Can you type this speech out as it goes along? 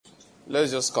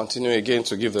Let's just continue again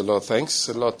to give the Lord thanks.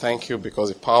 Lord, thank you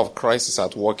because the power of Christ is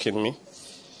at work in me.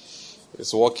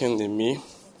 It's working in me,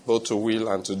 both to will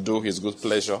and to do his good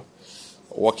pleasure.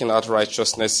 Working out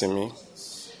righteousness in me.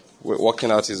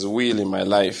 Working out his will in my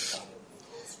life.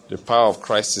 The power of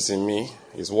Christ is in me.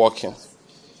 Is working.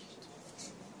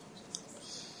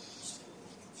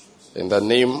 In the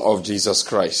name of Jesus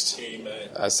Christ. Amen.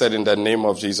 I said in the name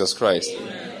of Jesus Christ.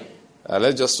 Amen.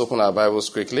 Let's just open our Bibles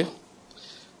quickly.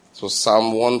 So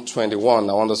Psalm 121,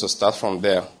 I want us to start from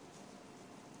there.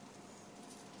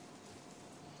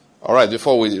 All right,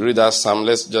 before we read that psalm,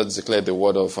 let's just declare the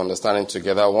word of understanding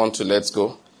together. 1, 2, let's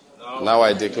go. Now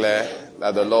I declare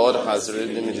that the Lord has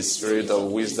given me the spirit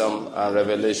of wisdom and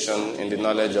revelation in the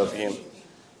knowledge of him,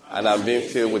 and I'm being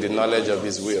filled with the knowledge of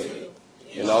his will,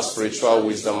 in all spiritual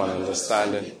wisdom and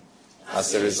understanding.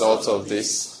 As a result of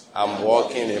this, I'm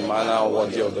walking in a manner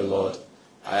worthy of the Lord.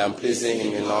 I am pleasing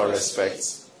him in all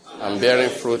respects. I'm bearing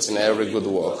fruit in every good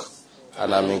work,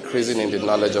 and I'm increasing in the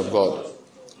knowledge of God.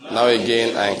 Now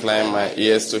again, I incline my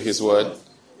ears to his word.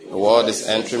 The word is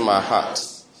entering my heart.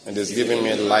 It is giving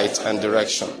me light and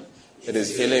direction. It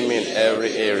is healing me in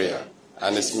every area,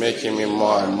 and it's making me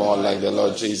more and more like the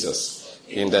Lord Jesus.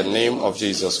 In the name of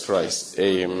Jesus Christ,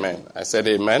 amen. I said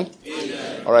amen.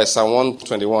 Amen. All right, Psalm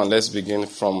 121. Let's begin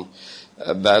from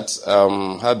that.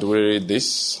 How do we read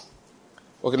this?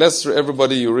 Okay,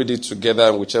 everybody, you read it together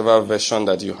in whichever version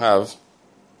that you have.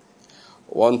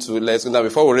 1, 2, let's go. Now,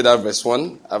 before we read that verse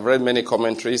 1, I've read many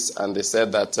commentaries, and they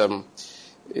said that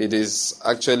it is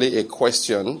actually a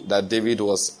question that David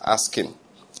was asking.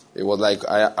 It was like,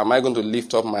 am I going to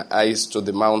lift up my eyes to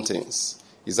the mountains?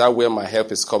 Is that where my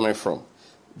help is coming from?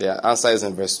 The answer is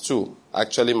in verse 2.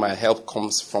 Actually, my help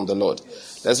comes from the Lord.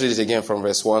 Let's read it again from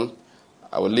verse 1.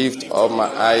 I will lift up my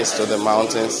eyes to the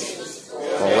mountains.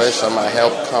 From where shall my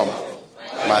help come?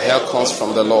 My help comes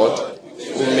from the Lord,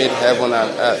 who made heaven and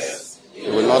earth.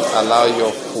 He will not allow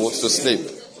your foot to sleep.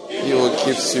 He who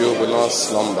keeps you will not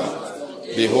slumber.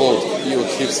 Behold, he who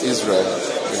keeps Israel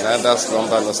will neither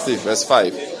slumber nor sleep. Verse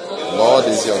 5. The Lord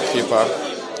is your keeper.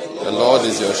 The Lord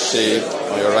is your shade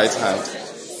on your right hand.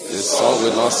 The sun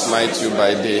will not smite you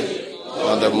by day,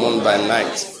 nor the moon by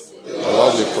night. The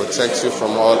Lord will protect you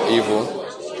from all evil.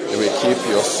 He will keep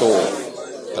your soul.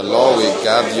 The Lord will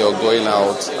guard your going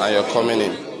out and your coming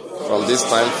in from this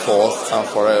time forth and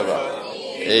forever.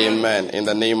 Amen. In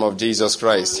the name of Jesus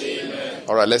Christ. Amen.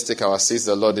 All right, let's take our seats.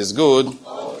 The Lord is good.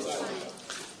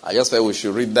 I just felt we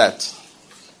should read that.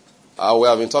 We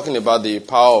have been talking about the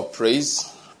power of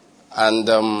praise, and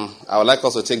I would like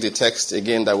us to take the text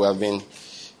again that we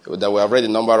have read a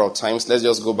number of times. Let's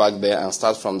just go back there and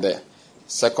start from there.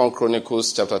 2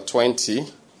 Chronicles chapter 20.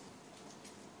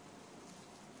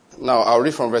 Now, I'll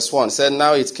read from verse 1. It said,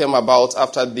 Now it came about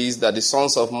after this that the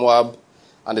sons of Moab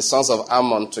and the sons of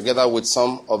Ammon, together with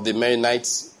some of the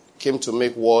Meunites, came to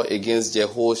make war against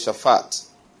Jehoshaphat.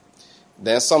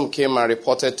 Then some came and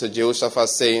reported to Jehoshaphat,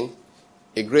 saying,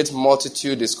 A great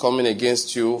multitude is coming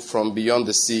against you from beyond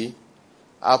the sea,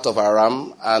 out of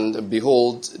Aram, and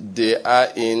behold, they are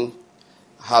in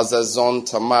Hazazon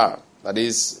Tamar, that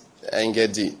is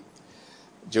En-gedi.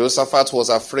 Jehoshaphat was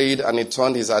afraid, and he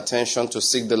turned his attention to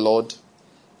seek the Lord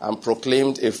and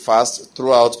proclaimed a fast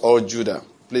throughout all Judah.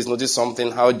 Please notice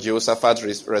something, how Jehoshaphat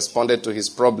responded to his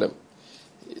problem.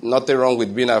 Nothing wrong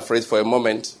with being afraid for a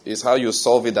moment. It's how you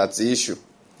solve it that's the issue.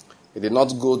 He did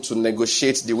not go to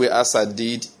negotiate the way Asa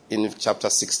did in chapter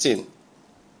 16.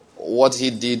 What he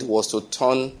did was to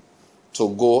turn to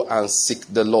go and seek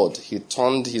the Lord. He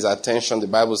turned his attention, the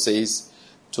Bible says,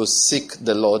 to seek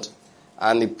the Lord.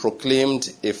 And he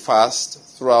proclaimed a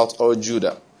fast throughout all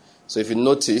Judah. So if you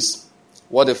notice,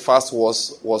 what the fast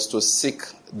was to seek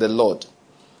the Lord.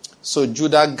 So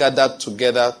Judah gathered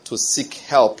together to seek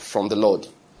help from the Lord.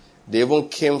 They even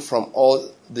came from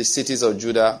all the cities of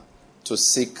Judah to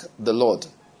seek the Lord.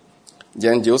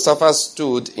 Then Jehoshaphat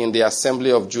stood in the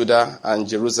assembly of Judah and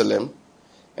Jerusalem,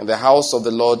 in the house of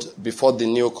the Lord before the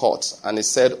new court. And he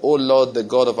said, O Lord, the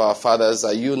God of our fathers,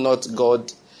 are you not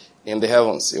God in the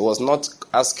heavens? He was not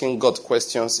asking God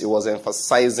questions, he was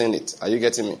emphasizing it. Are you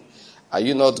getting me? Are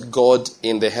you not God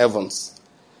in the heavens?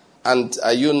 And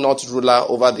are you not ruler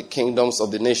over the kingdoms of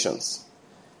the nations?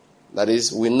 That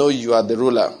is, we know you are the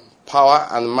ruler. Power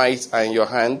and might are in your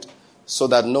hand, so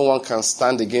that no one can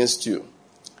stand against you.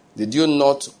 Did you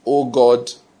not, O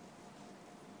God,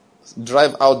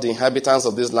 drive out the inhabitants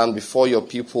of this land before your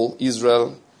people,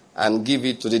 Israel, and give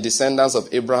it to the descendants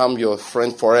of Abraham, your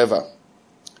friend, forever?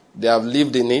 They have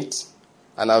lived in it,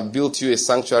 and have built you a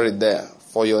sanctuary there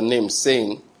for your name,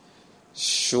 saying,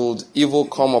 should evil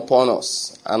come upon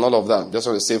us, and all of that, just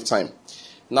for the save time.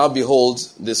 Now behold,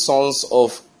 the sons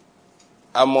of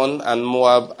Ammon and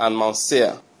Moab and Mount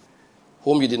Seir,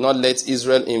 whom you did not let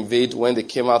Israel invade when they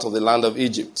came out of the land of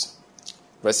Egypt.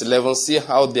 Verse 11, see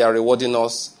how they are rewarding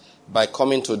us by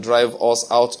coming to drive us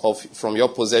out from your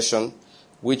possession,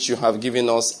 which you have given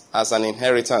us as an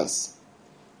inheritance.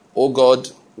 O God,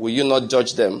 will you not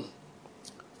judge them?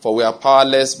 For we are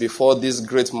powerless before this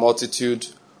great multitude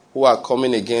who are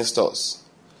coming against us.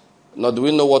 Nor do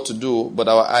we know what to do, but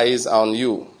our eyes are on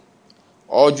you.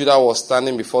 All Judah was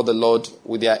standing before the Lord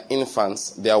with their infants,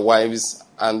 their wives,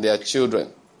 and their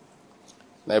children.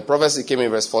 Now a prophecy came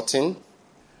in verse 14.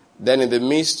 Then in the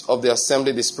midst of the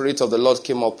assembly, the Spirit of the Lord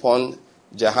came upon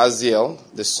Jahaziel,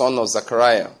 the son of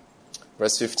Zechariah.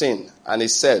 Verse 15. And he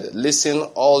said, listen,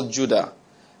 all Judah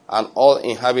and all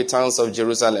inhabitants of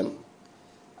Jerusalem,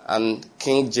 and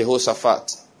King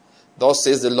Jehoshaphat. Thus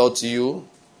says the Lord to you,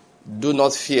 do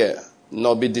not fear,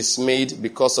 nor be dismayed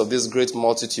because of this great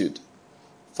multitude.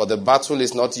 For the battle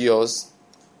is not yours,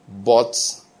 but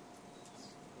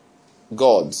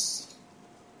God's.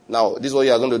 Now, this is what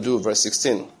you are going to do, verse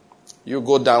 16. You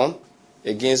go down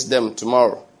against them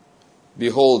tomorrow.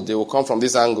 Behold, they will come from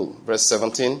this angle. Verse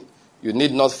 17. You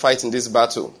need not fight in this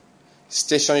battle.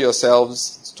 Station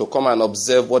yourselves to come and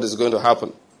observe what is going to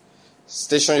happen.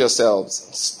 Station yourselves,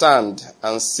 stand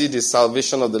and see the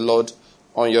salvation of the Lord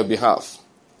on your behalf.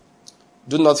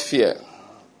 Do not fear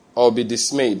or be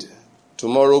dismayed.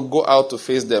 Tomorrow go out to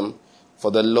face them,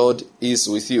 for the Lord is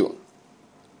with you.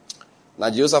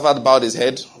 Now Jehoshaphat bowed his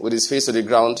head with his face to the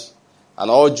ground,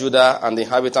 and all Judah and the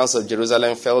inhabitants of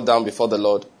Jerusalem fell down before the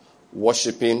Lord,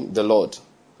 worshipping the Lord.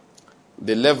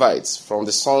 The Levites from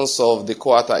the sons of the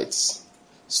Kohathites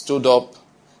stood up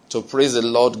to praise the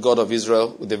Lord God of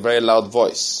Israel with a very loud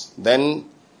voice. Then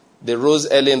they rose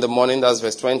early in the morning, that's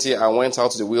verse 20, and went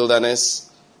out to the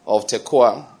wilderness of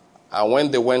Tekoa. And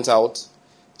when they went out,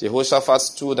 Jehoshaphat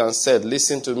stood and said,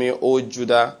 listen to me, O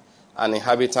Judah and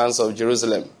inhabitants of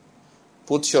Jerusalem.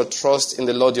 Put your trust in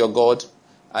the Lord your God,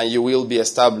 and you will be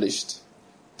established.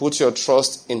 Put your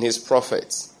trust in his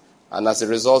prophets, and as a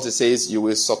result, it says, you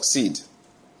will succeed.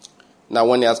 Now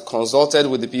when he had consulted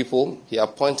with the people, he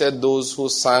appointed those who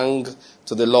sang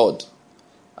to the Lord,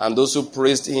 and those who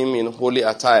praised him in holy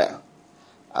attire,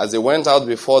 as they went out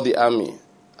before the army,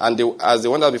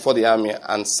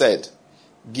 and said,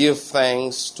 give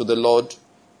thanks to the Lord,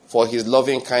 for his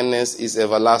loving kindness is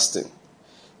everlasting.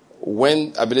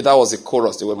 When, I believe that was a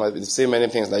chorus, they were saying many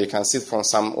things that you can see from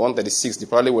Psalm 136. They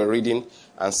probably were reading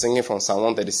and singing from Psalm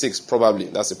 136, probably.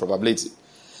 That's a probability.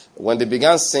 When they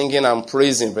began singing and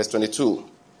praising, verse 22,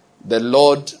 the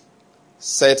Lord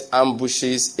set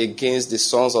ambushes against the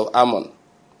sons of Ammon,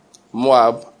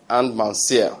 Moab, and Mount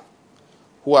Seir,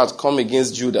 who had come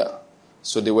against Judah,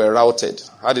 so they were routed.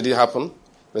 How did it happen?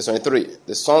 Verse 23,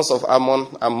 the sons of Ammon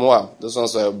and Moab, those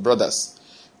ones were brothers,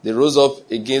 they rose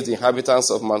up against the inhabitants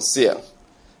of Mount Seir,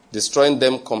 destroying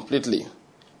them completely.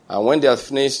 And when they had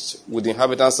finished with the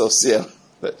inhabitants of Seir,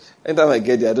 anytime I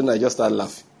get there, I just start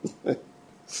laughing.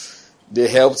 They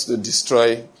helped to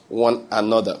destroy one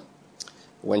another.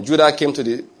 When Judah came to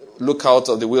the lookout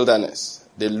of the wilderness,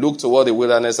 they looked toward the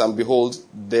wilderness, and behold,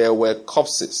 there were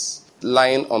corpses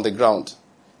lying on the ground,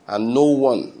 and no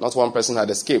one, not one person, had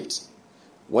escaped.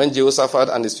 When Jehoshaphat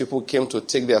and his people came to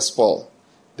take their spoil,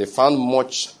 they found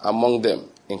much among them,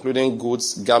 including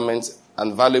goods, garments,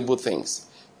 and valuable things,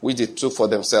 which they took for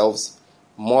themselves,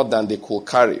 more than they could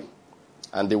carry.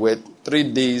 And they were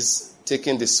 3 days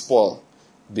taking the spoil,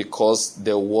 because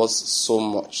there was so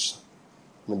much.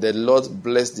 May the Lord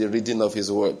bless the reading of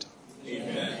his word.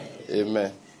 Amen.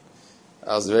 Amen.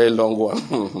 That was a very long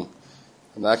one.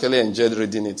 And I actually enjoyed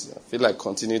reading it. I feel like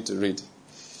continuing to read.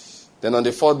 Then on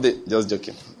the 4th day, just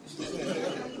joking.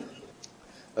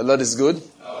 The Lord is good.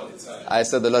 All the time. I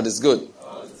said the Lord is good.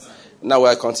 All the time. Now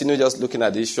we'll continue just looking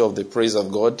at the issue of the praise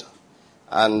of God.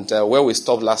 And where we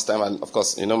stopped last time, and of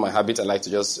course, you know my habit, I like to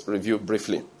just review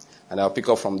briefly. And I'll pick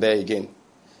up from there again.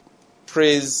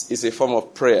 Praise is a form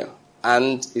of prayer,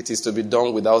 and it is to be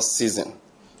done without ceasing.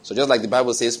 So just like the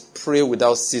Bible says, pray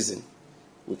without ceasing.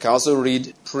 We can also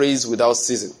read praise without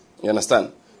ceasing. You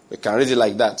understand? We can read it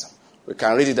like that. We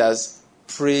can read it as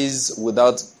praise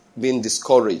without being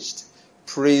discouraged.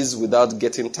 Praise without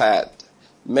getting tired.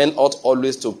 Men ought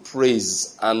always to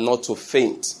praise and not to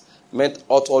faint. Men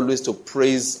ought always to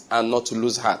praise and not to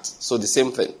lose heart. So the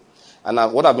same thing.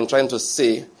 And what I've been trying to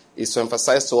say is to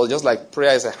emphasize to all, just like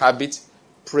prayer is a habit,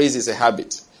 praise is a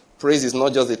habit. Praise is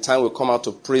not just the time we come out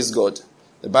to praise God.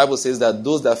 The Bible says that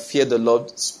those that fear the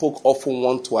Lord spoke often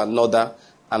one to another,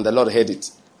 and the Lord heard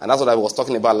it. And that's what I was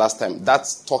talking about last time.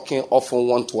 That's talking often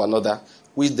one to another,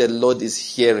 which the Lord is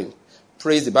hearing.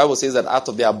 Praise, the Bible says that out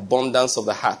of the abundance of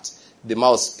the heart, the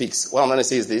mouth speaks. What I'm trying to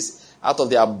say is this. Out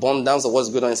of the abundance of what's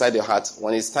going on inside your heart,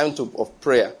 when it's time of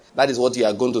prayer, that is what you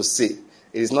are going to say.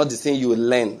 It is not the thing you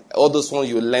learn. All those ones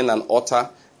you learn and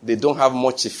utter, they don't have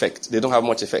much effect. They don't have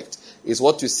much effect. It's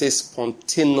what you say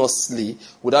spontaneously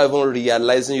without even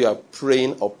realizing you are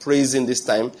praying or praising this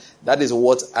time. That is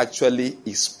what actually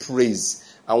is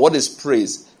praise. And what is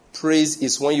praise? Praise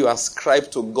is when you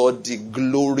ascribe to God the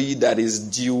glory that is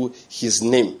due his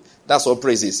name. That's what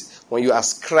praise is. When you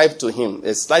ascribe to him,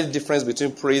 there's a slight difference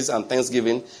between praise and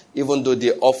thanksgiving, even though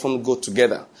they often go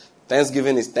together.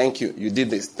 Thanksgiving is thank you, you did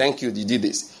this. Thank you, you did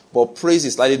this. But praise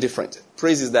is slightly different.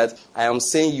 Praise is that I am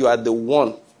saying you are the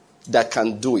one that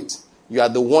can do it. You are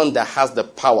the one that has the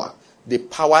power. The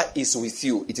power is with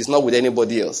you. It is not with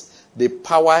anybody else. The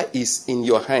power is in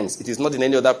your hands. It is not in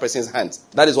any other person's hands.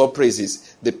 That is what praise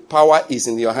is. The power is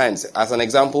in your hands. As an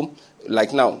example,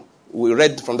 like now, we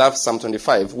read from that Psalm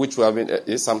 25, which we have been,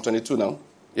 is Psalm 22 now?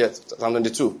 Yes, Psalm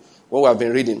 22. What we have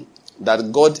been reading,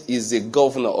 that God is the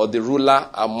governor or the ruler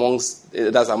amongst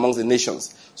the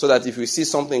nations. So that if you see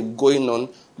something going on,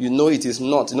 you know it is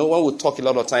not. You know, when we talk a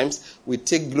lot of times, we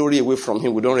take glory away from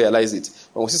him. We don't realize it.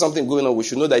 When we see something going on, we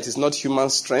should know that it is not human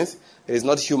strength. It is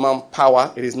not human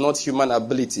power. It is not human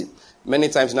ability. Many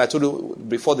times, I told you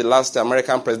before the last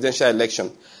American presidential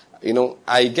election,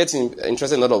 I get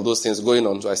interested in a lot of those things going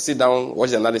on. So I sit down,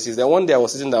 watch the analysis. Then one day I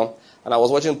was sitting down and I was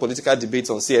watching political debates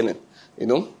on CNN.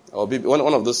 Or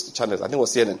one of those channels. I think it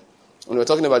was CNN. And we were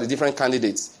talking about the different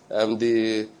candidates.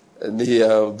 The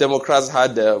Democrats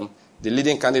had the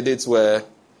leading candidates were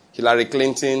Hillary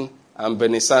Clinton and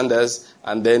Bernie Sanders,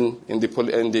 and then in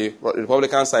the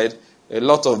Republican side, a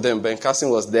lot of them. Ben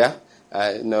Carson was there.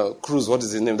 Cruz, what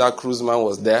is his name? That Cruz man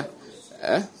was there.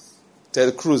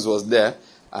 Ted Cruz was there,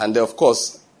 and of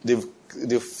course,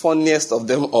 the funniest of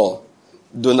them all,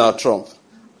 Donald Trump.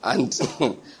 And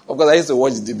of course, I used to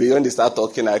watch the debate. When they start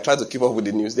talking, I tried to keep up with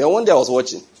the news. Then one day I was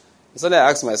watching. Suddenly I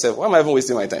asked myself, why am I even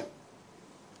wasting my time?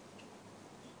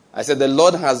 I said, the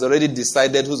Lord has already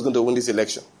decided who's going to win this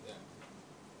election. Yeah.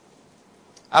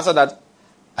 After that,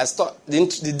 I stopped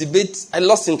the debate. I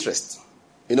lost interest.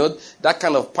 That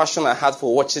kind of passion I had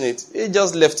for watching it, it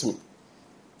just left me.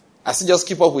 I still just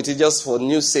keep up with it just for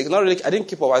news sake. Not really, I didn't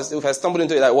keep up. If I stumbled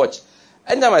into it, I watch.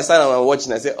 Anytime I stand and I'm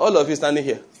watching, I say, all of you standing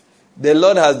here, the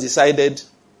Lord has decided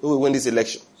who will win this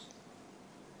election.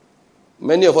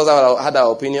 Many of us have had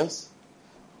our opinions.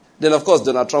 Then, of course,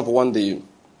 Donald Trump won the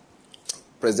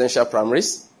presidential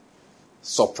primaries.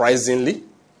 Surprisingly,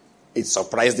 it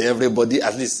surprised everybody.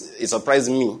 At least it surprised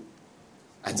me.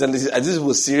 I said, this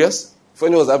was serious. If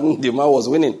anything was happening, the man was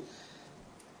winning.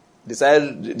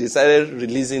 Decided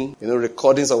releasing,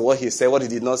 recordings of what he said, what he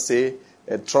did not say.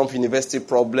 A Trump University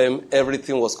problem.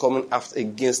 Everything was coming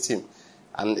against him.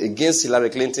 And against Hillary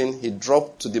Clinton, he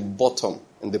dropped to the bottom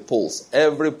in the polls.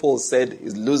 Every poll said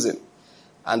he's losing.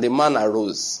 And the man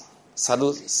arose.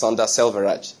 Sadhu Sundar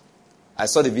Selvaraj. I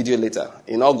saw the video later,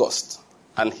 in August.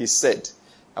 And he said,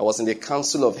 I was in the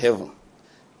council of heaven.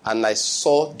 And I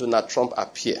saw Donald Trump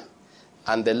appear.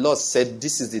 And the Lord said,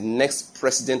 this is the next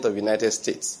president of the United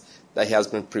States. That he has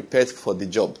been prepared for the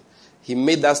job. He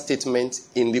made that statement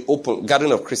in the open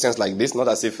gathering of Christians like this, not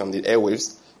as if from the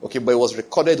airwaves. Okay, but it was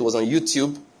recorded, it was on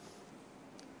YouTube.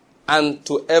 And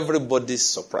to everybody's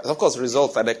surprise, of course,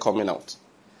 results started coming out.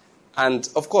 And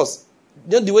of course,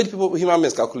 the way human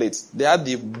beings calculate, they had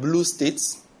the blue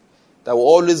states that will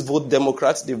always vote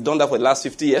Democrats. They've done that for the last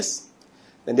 50 years.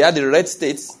 Then they had the red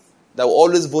states that will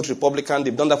always vote Republican.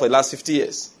 They've done that for the last 50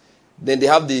 years. Then they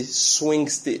have the swing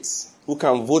states who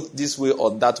can vote this way or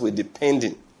that way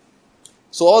depending.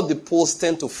 So all the polls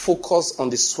tend to focus on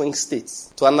the swing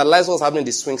states, to analyze what's happening in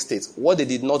the swing states. What they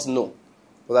did not know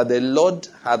was that the Lord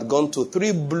had gone to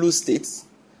 3 blue states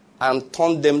and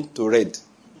turned them to red.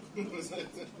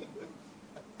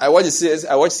 I watched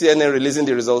CNN releasing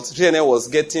the results. CNN was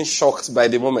getting shocked by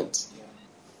the moment.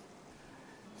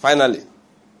 Finally.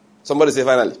 Somebody say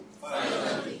finally.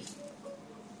 Finally.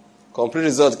 Complete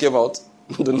result came out.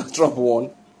 Donald Trump won.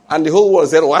 And the whole world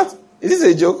said, what? Is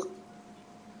this a joke?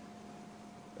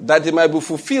 That it might be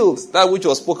fulfilled, that which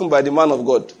was spoken by the man of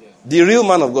God. Yeah. The real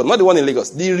man of God, not the one in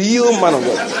Lagos. The real man of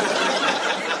God.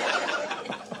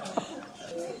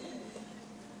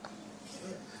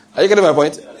 Are you getting my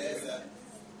point? Yes,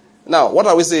 now, what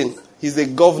are we saying? He's the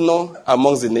governor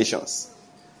amongst the nations.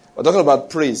 We're talking about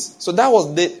praise. So that was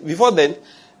before then.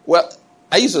 Well,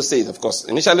 I used to say it, of course.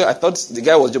 Initially, I thought the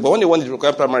guy was joking. But when they won the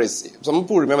required primaries, some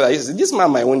people remember that I used to say, this man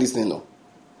might win this thing. No.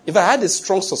 If I had a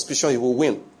strong suspicion he will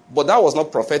win. But that was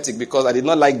not prophetic because I did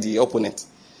not like the opponent.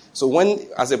 So when,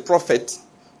 as a prophet,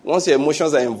 once your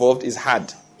emotions are involved, it's hard.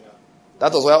 Yeah.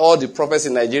 That was why all the prophets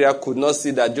in Nigeria could not see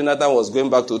that Jonathan was going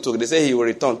back to Togo. They said he will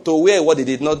return. To where? What they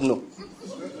did not know.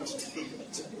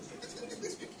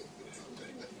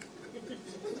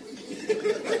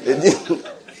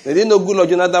 They didn't know good Lord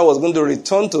Jonathan was going to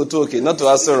return to Togo, not to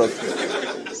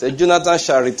Asorok. Said Jonathan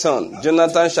shall return.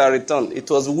 Jonathan shall return. It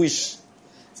was wish.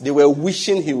 They were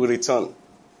wishing he will return.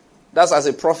 That's as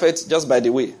a prophet, just by the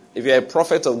way. If you're a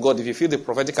prophet of God, if you feel the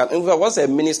prophetic, and once a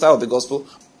minister of the gospel,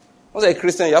 once a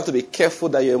Christian, you have to be careful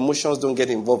that your emotions don't get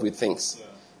involved with things. Yeah.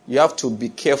 You have to be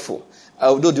careful.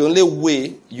 Although the only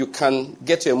way you can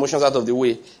get your emotions out of the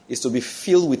way is to be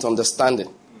filled with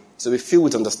understanding. So be filled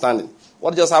with understanding.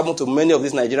 What just happened to many of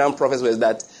these Nigerian prophets was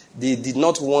that they did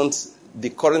not want the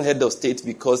current head of state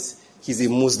because he's a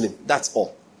Muslim. That's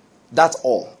all. That's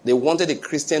all. They wanted a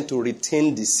Christian to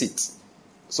retain the seat.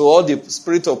 So all the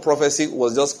spirit of prophecy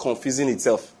was just confusing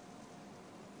itself.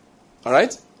 All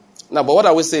right? Now, but what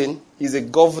are we saying? He's a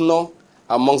governor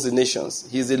amongst the nations.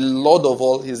 He's the Lord of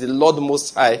all. He's the Lord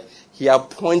Most High. He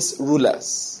appoints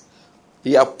rulers.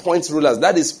 He appoints rulers.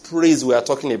 That is praise we are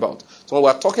talking about. So when we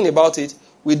are talking about it,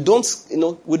 we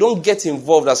don't get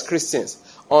involved as Christians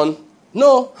on,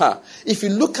 if you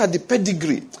look at the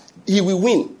pedigree, he will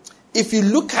win. If you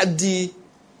look at the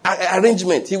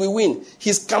arrangement, he will win.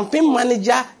 His campaign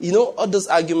manager, all those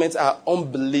arguments are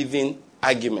unbelieving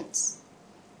arguments.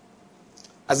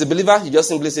 As a believer, he just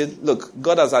simply said, look,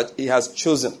 God has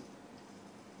chosen.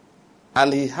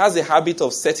 And he has a habit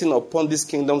of setting upon these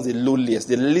kingdoms the lowliest,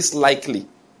 the least likely.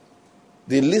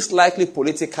 The least likely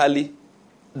politically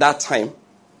that time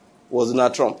was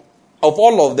Donald Trump. Of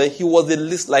all of them, he was the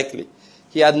least likely.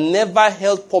 He had never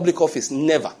held public office,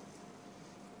 never.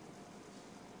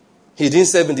 He didn't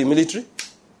serve in the military.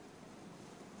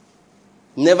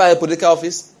 Never held political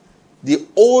office. The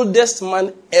oldest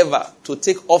man ever to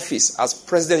take office as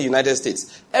president of the United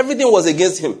States. Everything was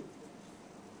against him.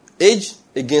 Age,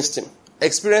 against him.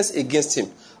 Experience, against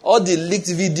him. All the leaked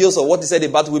videos of what he said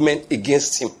about women,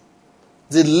 against him.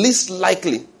 The least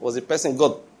likely was the person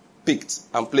God picked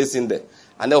and placed in there.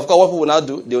 And then, of course, what people will now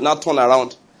do, they will now turn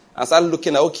around and start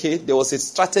looking at, okay, there was a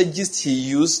strategist he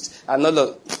used,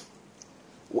 another.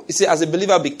 You see, as a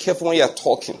believer, be careful when you are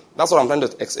talking. That's what I'm trying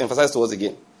to emphasize to us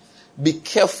again. Be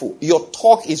careful. Your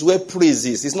talk is where praise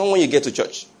is. It's not when you get to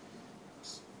church.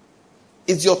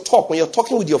 It's your talk. When you're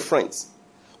talking with your friends.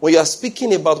 When you are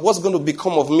speaking about what's going to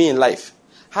become of me in life.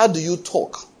 How do you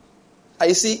talk? And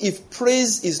you see, if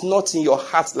praise is not in your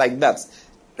heart like that.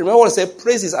 Remember what I said?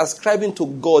 Praise is ascribing to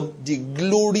God the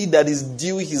glory that is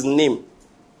due his name.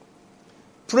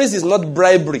 Praise is not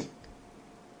bribery.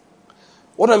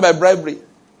 What do I mean by bribery?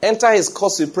 Enter his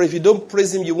courts with praise. If you don't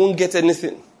praise him, you won't get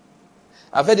anything.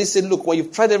 I've heard it say, look, when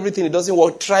you've tried everything, it doesn't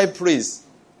work, try praise.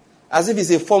 As if it's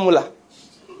a formula.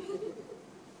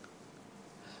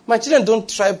 My children don't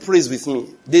try praise with me.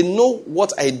 They know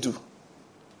what I do.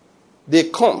 They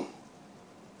come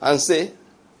and say,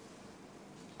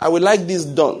 I would like this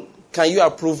done. Can you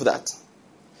approve that?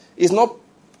 It's not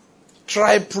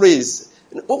try praise.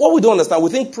 What we don't understand, we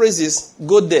think praise is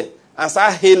go there and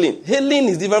start hailing. Hailing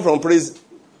is different from praise.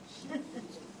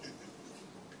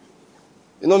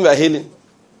 You know we are hailing.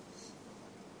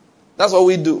 That's what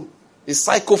we do. It's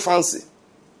psychophancy.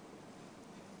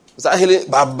 We start hailing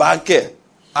Babake.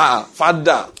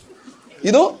 Father.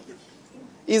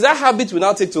 Is that habit we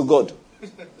now take to God?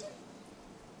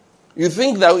 You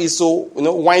think that is so,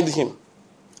 wind him.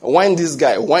 Wind this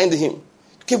guy. Wind him.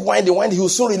 Keep winding. He will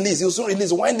soon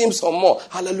release. Wind him some more.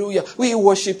 Hallelujah. We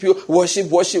worship you. Worship.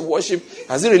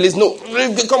 Has he released? No.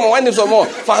 Come on, wind him some more.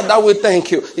 Father, we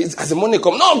thank you. Has the money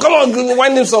come? No, come on,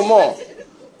 wind him some more.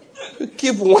 You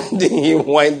keep winding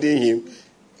him.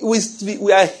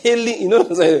 We are hailing,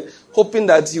 hoping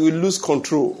that he will lose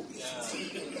control.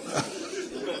 Yeah.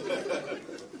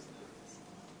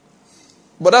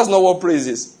 But that's not what praise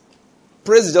is.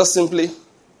 Praise is just simply,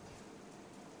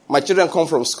 my children come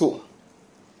from school.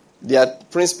 Their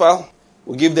principal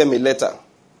will give them a letter.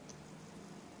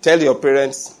 Tell your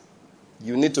parents,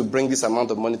 you need to bring this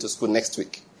amount of money to school next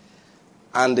week.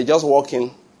 And they just walk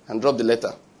in and drop the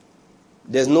letter.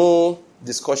 There's no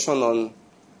discussion on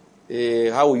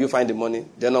how will you find the money.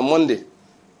 Then on Monday,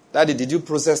 Daddy, did you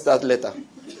process that letter?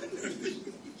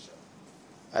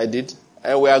 I did.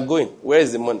 And we are going. Where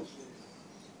is the money?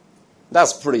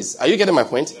 That's praise. Are you getting my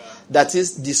point? Yeah. That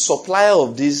is, the supplier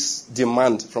of this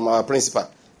demand from our principal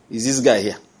is this guy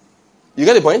here. You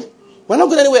get the point? We're not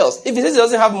going anywhere else. If he says he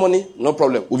doesn't have money, no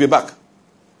problem. We'll be back.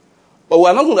 But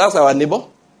we're not going to ask our neighbor.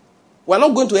 We're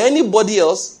not going to anybody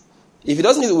else. If he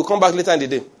doesn't need it, we'll come back later in the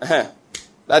day.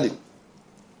 Daddy,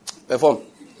 perform.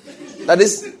 That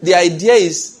is, the idea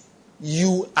is,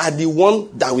 you are the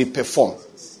one that will perform.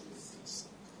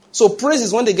 So praise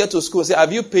is when they get to school and say,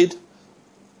 have you paid?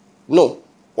 No.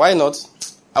 Why not?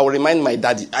 I will remind my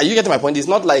daddy. Are you getting my point? It's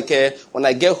not like when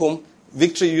I get home,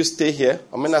 Victory, you stay here.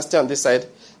 Omena, stay on this side.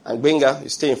 And Benga, you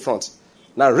stay in front.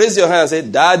 Now raise your hand and say,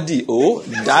 Daddy, oh,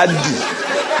 Daddy.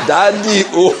 Daddy,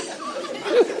 oh.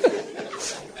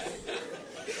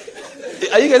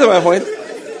 Are you getting my point?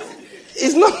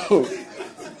 It's not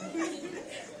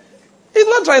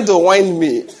trying to whine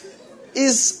me.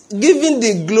 It's giving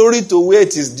the glory to where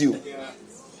it is due.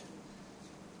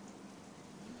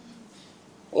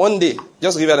 One day,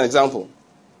 just to give you an example.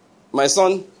 My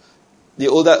son, the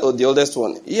oldest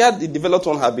one, he developed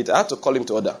one habit. I had to call him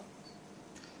to order.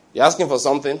 You ask him for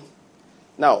something.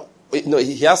 Now,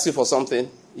 he asks you for something.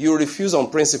 You refuse on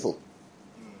principle.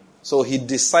 So he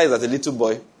decides as a little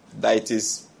boy that it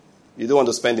is, you don't want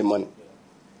to spend the money.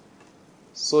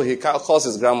 So he calls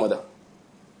his grandmother.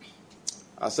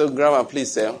 I said, Grandma,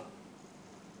 please, sir.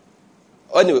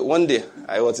 Anyway, one day,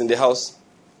 I was in the house.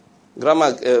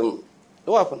 Grandma,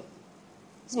 what happened?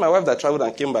 This is my wife that traveled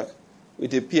and came back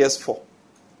with a PS4.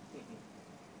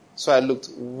 So I looked,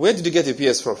 where did you get a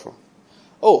PS4 from?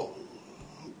 Oh,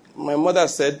 my mother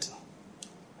said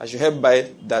I should help buy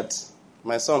that.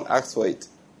 My son asked for it.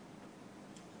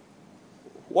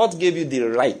 What gave you the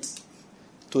right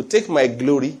to take my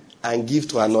glory and give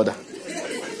to another?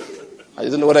 I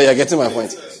don't know whether you're getting my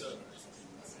point.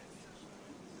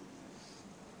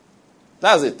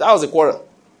 That's it. That was a quarrel.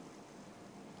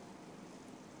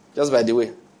 Just by the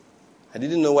way, I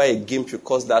didn't know why a game should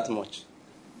cost that much.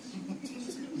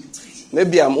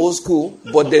 Maybe I'm old school,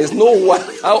 but there's no one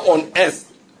out on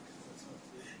earth.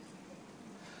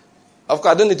 Of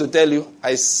course, I don't need to tell you,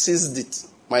 I seized it.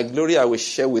 My glory I will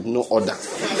share with no other.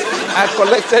 I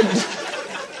collected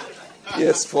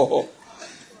PS4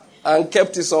 and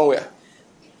kept it somewhere.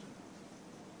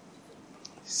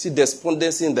 See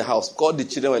despondency in the house. God, the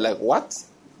children were like, what?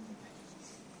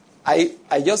 I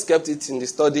just kept it in the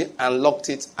study and locked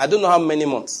it. I don't know how many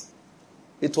months.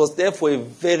 It was there for a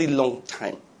very long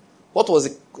time. What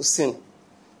was the sin?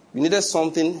 You needed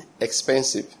something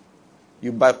expensive.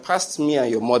 You bypassed me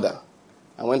and your mother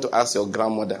and went to ask your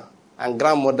grandmother. And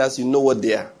grandmothers, you know what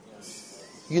they are.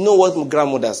 You know what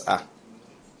grandmothers are.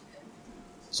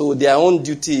 So their own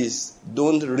duty is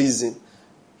don't reason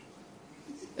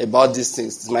about these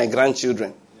things. It's my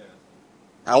grandchildren.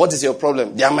 And what is your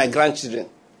problem? They are my grandchildren.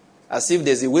 As if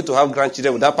there's a way to have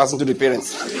grandchildren without passing to the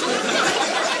parents.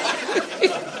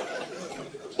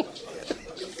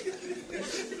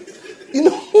 You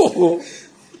know.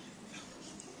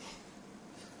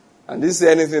 And didn't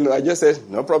say anything. I just said,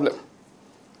 no problem.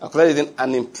 I collected it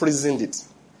and imprisoned it.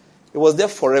 It was there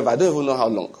forever. I don't even know how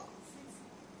long.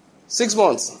 6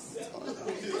 months.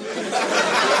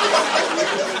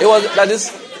 It was like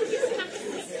this.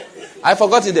 I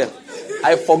forgot it there.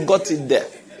 I forgot it there.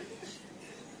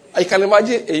 I can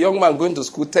imagine a young man going to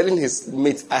school telling his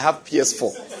mates, I have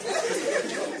PS4.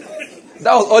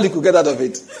 That was all he could get out of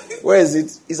it. Where is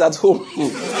it? It's at home.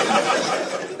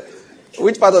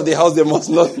 Which part of the house they must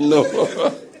not know.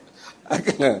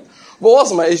 But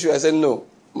what's my issue? I said, no.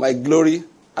 My glory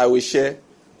I will share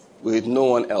with no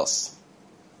one else.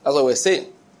 That's what we're saying.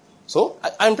 So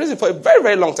I'm in prison for a very,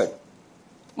 very long time.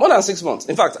 More than 6 months.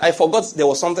 In fact, I forgot there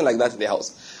was something like that in the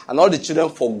house. And all the children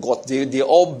forgot. They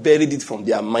all buried it from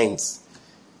their minds.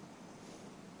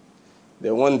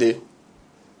 Then one day,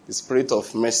 the spirit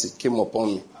of mercy came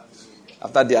upon me.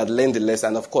 After they had learned the lesson.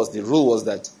 And of course, the rule was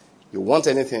that you want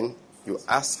anything, you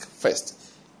ask first.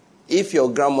 If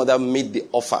your grandmother made the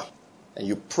offer, and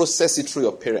you process it through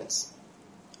your parents.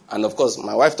 And of course,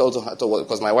 my wife told her,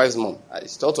 because my wife's mom,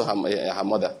 she told to her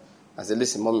mother, I said,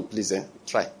 listen, mommy, please,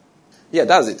 try. Yeah,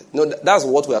 that's it. No, that's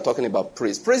what we are talking about,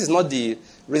 praise. Praise is not the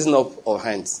raising up of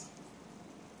hands.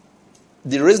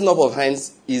 The raising up of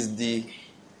hands is the,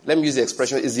 let me use the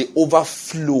expression, is the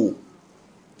overflow.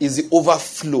 Is the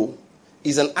overflow.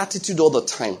 Is an attitude all the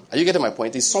time. Are you getting my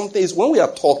point? It's something, it's when we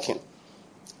are talking,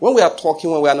 when we are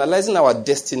analyzing our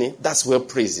destiny, that's where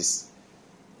praise is.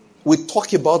 We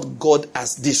talk about God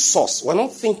as the source. We're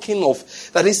not thinking of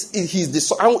that he's the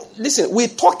source. And listen, we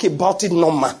talk about it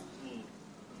normal.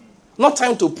 Not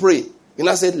time to pray. You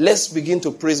know, I said, let's begin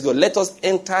to praise God. Let us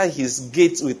enter his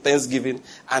gates with thanksgiving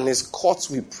and his courts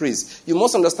with praise. You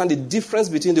must understand the difference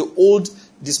between the old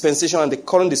dispensation and the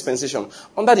current dispensation.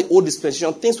 Under the old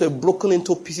dispensation, things were broken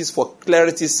into pieces for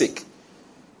clarity's sake.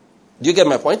 Do you get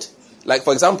my point? Like,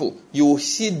 for example, you will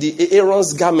see the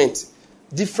Aaron's garment,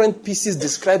 different pieces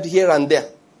described here and there.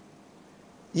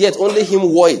 Yet only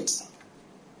him wore it.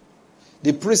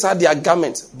 The priests had their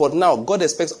garment, but now God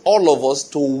expects all of us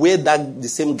to wear the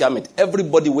same garment.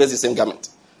 Everybody wears the same garment,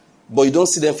 but you don't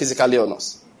see them physically on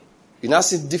us. You now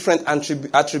see different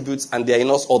attributes, and they are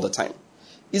in us all the time.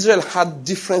 Israel had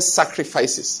different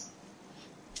sacrifices.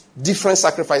 Different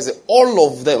sacrifices. All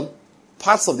of them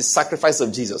parts of the sacrifice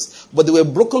of Jesus. But they were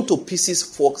broken to pieces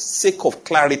for sake of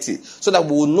clarity, so that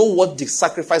we will know what the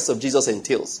sacrifice of Jesus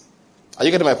entails. Are you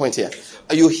getting my point here?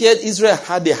 You hear Israel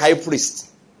had a high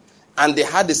priest, and they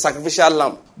had the sacrificial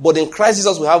lamb. But in Christ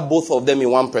Jesus, we have both of them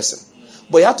in one person.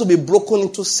 But it had to be broken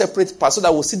into separate parts so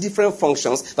that we'll see different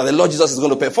functions that the Lord Jesus is going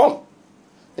to perform.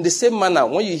 In the same manner,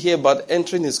 when you hear about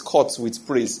entering his courts with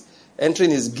praise,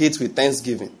 entering his gates with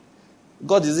thanksgiving,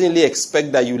 God doesn't really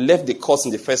expect that you left the courts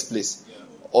in the first place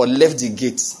or left the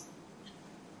gates.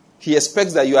 He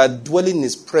expects that you are dwelling in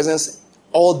his presence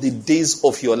all the days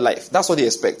of your life. That's what he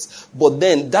expects. But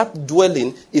then that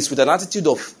dwelling is with an attitude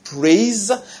of praise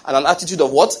and an attitude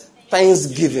of what?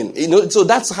 Thanksgiving. So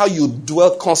that's how you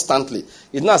dwell constantly.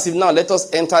 It's not as if now let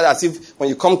us enter, as if when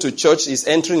you come to church, he's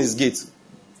entering his gate.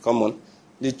 Come on.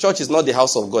 The church is not the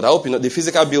house of God. I hope you know the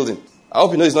physical building. I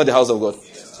hope you know it's not the house of God.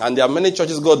 And there are many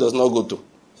churches God does not go to.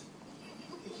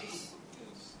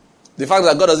 The fact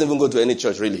that God doesn't even go to any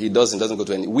church, really. He doesn't go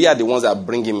to any. We are the ones that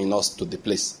bring him in us to the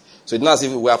place. So it's not as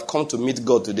if we have come to meet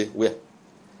God today. Where?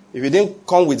 If you didn't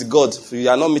come with God, you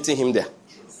are not meeting him there.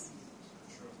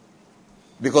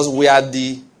 Because we are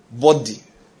the body.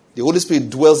 The Holy Spirit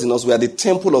dwells in us. We are the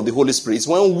temple of the Holy Spirit. It's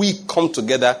when we come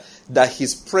together that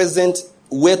he's present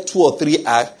where 2 or 3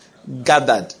 are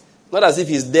gathered. Not as if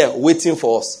he's there waiting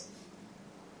for us.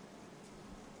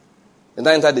 And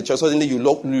then inside the church, suddenly you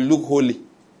look holy.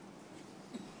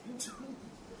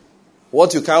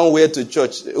 What you can't wear to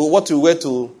church, what you wear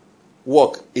to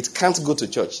work, it can't go to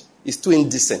church. It's too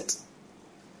indecent.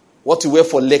 What you wear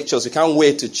for lectures, you can't wear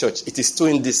it to church. It is too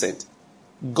indecent.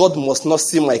 God must not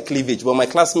see my cleavage, but my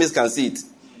classmates can see it.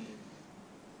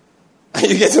 Are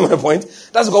you getting my point?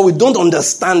 That's because we don't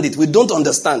understand it. We don't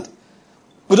understand.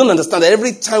 We don't understand that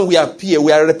every time we appear,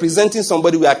 we are representing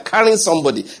somebody, we are carrying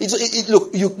somebody.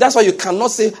 That's why you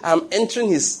cannot say, I'm entering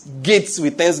his gates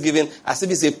with thanksgiving as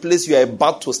if it's a place you are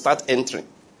about to start entering.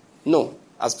 No.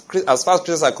 As far as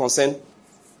Christians are concerned,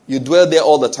 you dwell there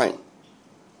all the time.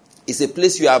 It's a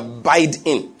place you abide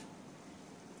in.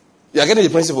 You are getting the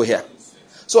principle here.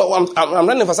 So I'm trying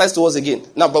to emphasize to us again.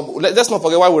 Now, but let's not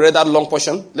forget why we read that long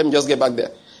portion. Let me just get back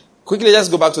there. Quickly, let's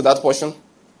go back to that portion.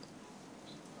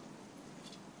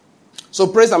 So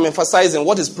praise, I'm emphasizing,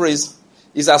 what is praise?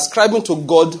 Is ascribing to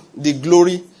God the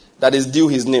glory that is due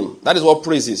his name. That is what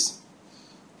praise is.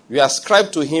 We ascribe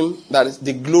to him that is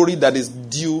the glory that is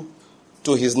due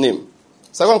to his name.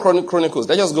 2 Chronicles,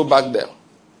 let's just go back there.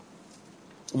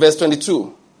 Verse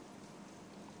 22.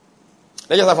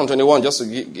 Let's just start from 21 just to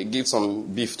give some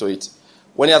beef to it.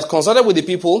 When he had consulted with the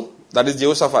people, that is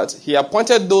Jehoshaphat, he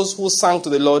appointed those who sang to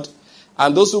the Lord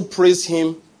and those who praised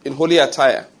him in holy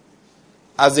attire,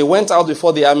 as they went out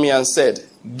before the army and said,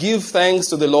 give thanks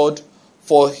to the Lord,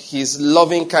 for his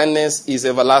loving kindness is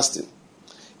everlasting.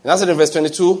 And that's it in verse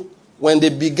 22. When they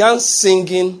began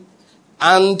singing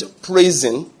and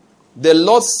praising, the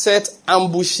Lord set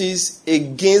ambushes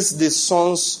against the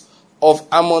sons of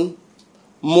Ammon,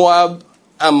 Moab,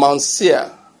 and Mount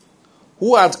Seir,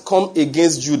 who had come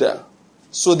against Judah,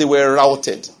 so they were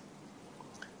routed.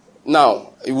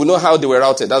 Now, you know how they were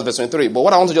routed. That's verse 23. But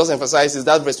what I want to just emphasize is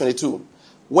that verse 22.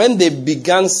 When they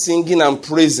began singing and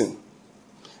praising.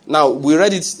 Now, we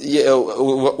read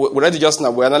it just now.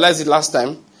 We analyzed it last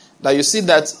time. That you see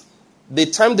that the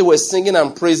time they were singing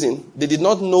and praising, they did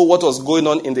not know what was going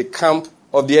on in the camp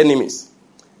of the enemies.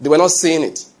 They were not seeing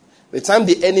it. The time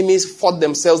the enemies fought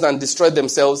themselves and destroyed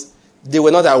themselves, they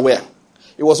were not aware.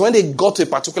 It was when they got to a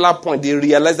particular point, they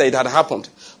realized that it had happened.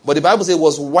 But the Bible says it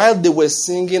was while they were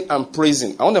singing and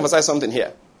praising. I want to emphasize something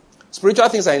here. Spiritual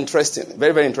things are interesting.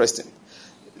 Very, very interesting.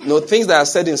 Things that are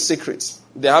said in secret,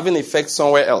 they have an effect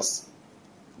somewhere else.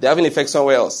 They have an effect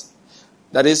somewhere else.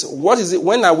 That is, what is it?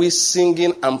 When are we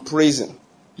singing and praising?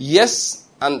 Yes,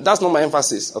 and that's not my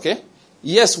emphasis, okay?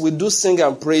 Yes, we do sing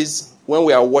and praise when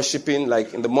we are worshiping,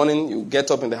 like in the morning, you get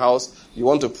up in the house, you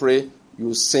want to pray,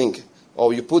 you sing.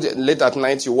 Or you put it late at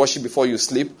night, you worship before you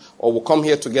sleep, or we come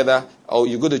here together, or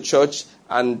you go to church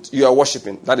and you are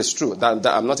worshiping. That is true. That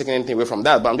I'm not taking anything away from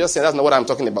that, but I'm just saying that's not what I'm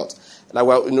talking about.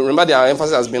 Like, remember that our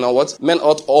emphasis has been on what? Men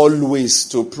ought always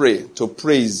to pray, to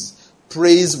praise.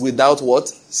 Praise without what?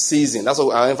 Ceasing. That's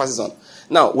what our emphasis on.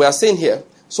 Now, we are saying here,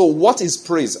 so what is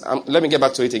praise? Let me get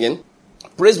back to it again.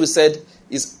 Praise, we said,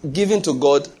 is giving to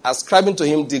God, ascribing to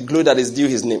him the glory that is due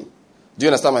his name. Do you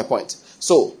understand my point?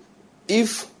 So,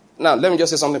 if Now, let me just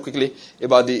say something quickly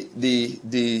about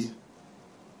the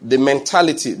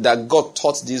mentality that God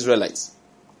taught the Israelites.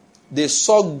 They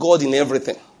saw God in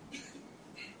everything.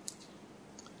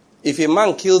 If a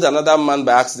man killed another man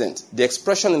by accident, the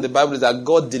expression in the Bible is that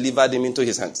God delivered him into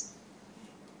his hands.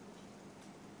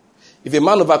 If a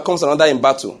man overcomes another in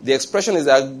battle, the expression is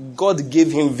that God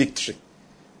gave him victory.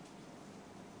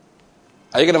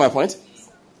 Are you getting my point?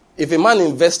 If a man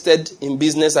invested in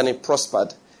business and he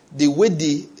prospered, the way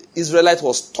the Israelite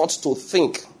was taught to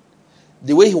think,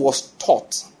 the way he was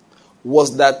taught,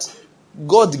 was that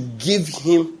God gave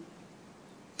him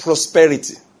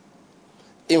prosperity.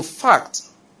 In fact,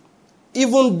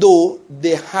 even though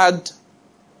they had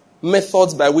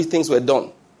methods by which things were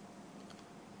done,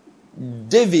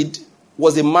 David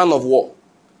was a man of war.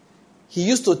 He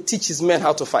used to teach his men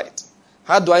how to fight.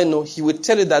 How do I know? He would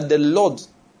tell you that the Lord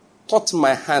taught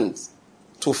my hands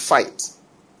to fight,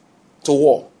 to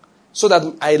war, so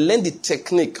that I learned the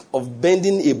technique of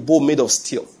bending a bow made of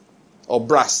steel or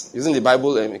brass, using the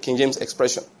Bible King James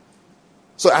expression.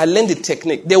 So I learned the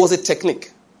technique. There was a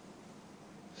technique.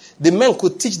 The men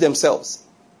could teach themselves.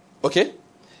 Okay?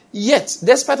 Yet,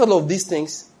 despite all of these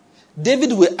things,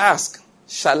 David will ask,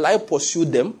 shall I pursue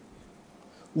them?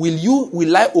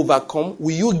 Will I overcome?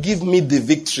 Will you give me the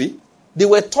victory? They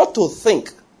were taught to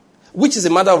think, which is a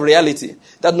matter of reality,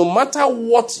 that no matter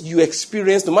what you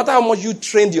experience, no matter how much you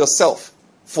trained yourself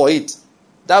for it,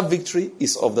 that victory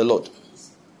is of the Lord.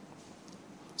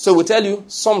 So we tell you,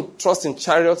 some trust in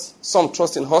chariots, some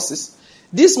trust in horses.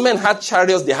 These men had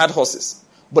chariots, they had horses.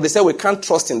 But they said we can't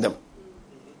trust in them.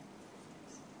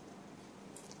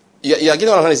 You are getting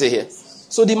what I'm trying to say here?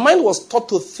 So the mind was taught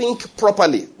to think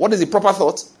properly. What is the proper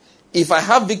thought? If I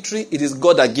have victory, it is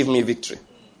God that gives me victory.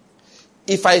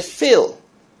 If I fail,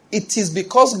 it is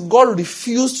because God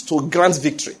refused to grant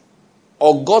victory,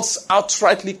 or God's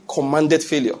outrightly commanded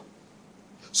failure.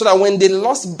 So that when they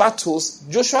lost battles,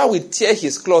 Joshua would tear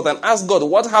his cloth and ask God,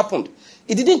 what happened?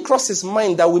 It didn't cross his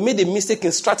mind that we made a mistake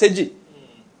in strategy.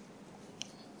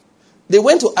 They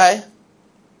went to Ai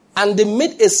and they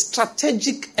made a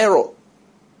strategic error.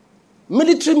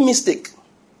 Military mistake.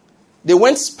 They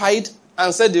went, spied,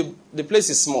 and said the place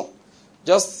is small.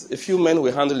 Just a few men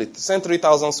will handle it. Sent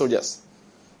 3,000 soldiers.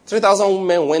 3,000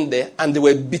 men went there and they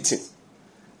were beaten.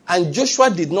 And Joshua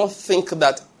did not think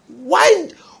that, why?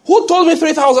 Who told me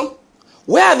 3,000?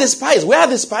 Where are the spies? Where are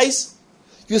the spies?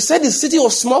 You said the city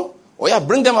was small? Oh yeah,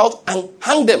 bring them out and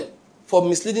hang them for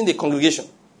misleading the congregation.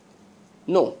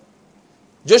 No.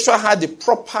 Joshua had the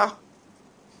proper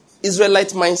Israelite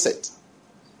mindset.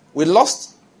 We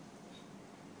lost.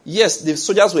 Yes, the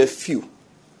soldiers were few.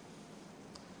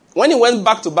 When he went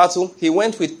back to battle, he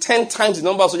went with 10 times the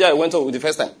number of soldiers he went with the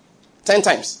first time. 10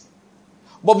 times.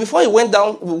 But before he went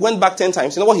back 10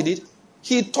 times, you know what he did?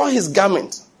 He tore his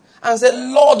garment and said,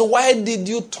 Lord, why did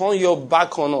you turn your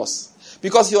back on us?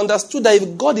 Because he understood that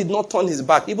if God did not turn his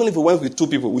back, even if he went with 2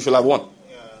 people, we should have won.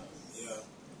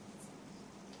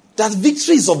 That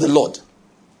victory is of the Lord.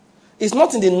 It's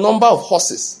not in the number of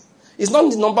horses. It's not in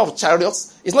the number of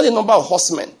chariots. It's not the number of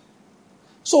horsemen.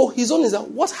 So his own is that,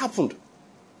 what happened?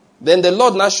 Then the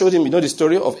Lord now showed him, the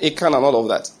story of Achan and all of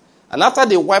that. And after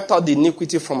they wiped out the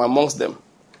iniquity from amongst them,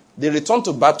 they returned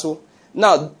to battle.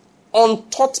 Now,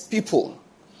 untaught people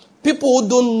who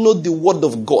don't know the word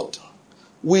of God,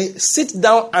 will sit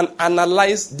down and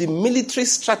analyze the military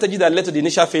strategy that led to the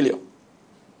initial failure.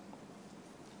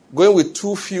 Going with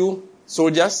too few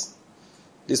soldiers.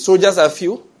 The soldiers are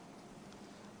few.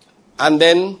 And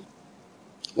then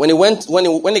when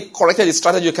he corrected the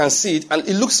strategy, you can see it, and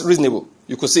it looks reasonable.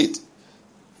 You could see it.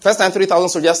 First time, 3,000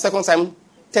 soldiers. Second time,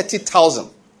 30,000.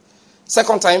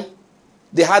 Second time,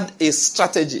 they had a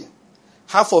strategy.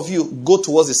 Half of you go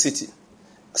towards the city.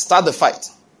 Start the fight.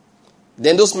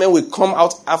 Then those men will come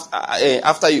out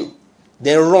after you.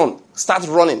 Then run. Start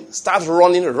running.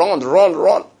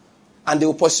 Run. And they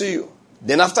will pursue you.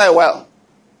 Then after a while,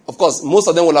 of course, most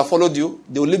of them will have followed you.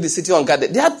 They will leave the city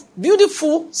unguarded. They had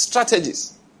beautiful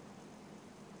strategies.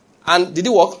 And did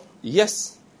it work?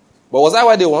 Yes. But was that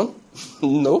why they won?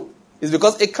 No. It's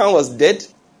because Achan was dead.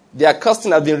 Their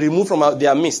casting had been removed from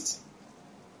their midst.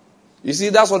 You see,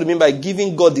 that's what I mean by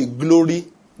giving God the glory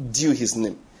due his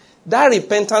name. That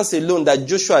repentance alone that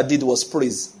Joshua did was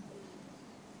praise.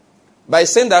 By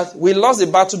saying that, we lost the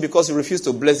battle because he refused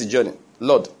to bless the journey.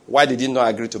 Lord, why did you not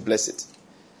agree to bless it?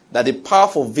 That the power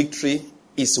for victory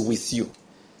is with you.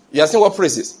 You understand what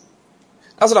praise is?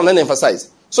 That's what I'm going to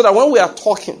emphasize. So that when we are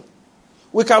talking,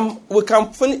 we can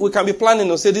be planning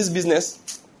to say this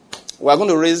business, we are going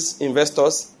to raise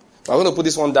investors. We are going to put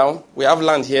this one down. We have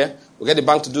land here. We get the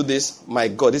bank to do this. My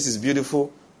God, this is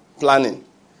beautiful planning.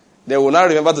 They will now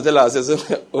remember to tell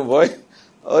ourselves, oh boy,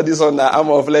 all this on the arm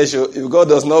of flesh, if God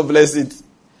does not bless it.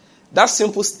 That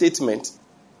simple statement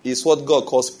is what God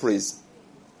calls praise.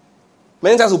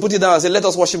 Many times we put it down and say, let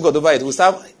us worship God over it. We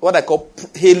start what I call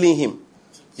hailing him.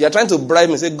 You are trying to bribe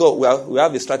me and say, God, we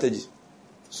have a strategy.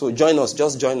 So join us,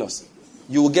 just join us.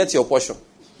 You will get your portion.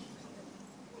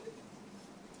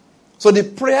 So the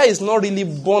prayer is not really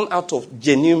born out of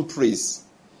genuine praise.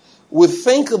 We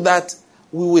think that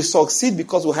we will succeed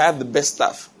because we have the best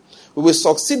staff. We will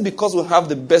succeed because we have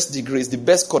the best degrees, the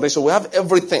best connection. We have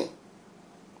everything.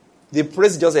 The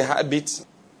praise is just a habit.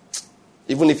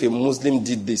 Even if a Muslim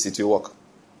did this, it will work.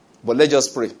 But let's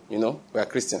just pray. We are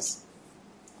Christians.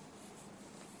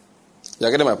 You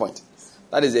are getting my point?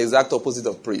 That is the exact opposite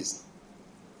of praise.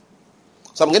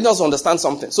 So I'm getting us to understand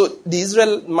something. So the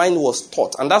Israel mind was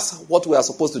taught, and that's what we are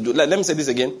supposed to do. Let me say this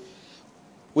again.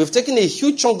 We've taken a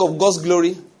huge chunk of God's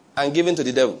glory and given to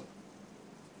the devil.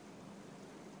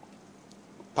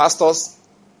 Pastors,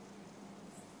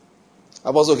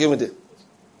 Apostle Kimute,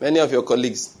 many of your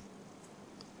colleagues,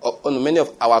 many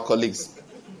of our colleagues,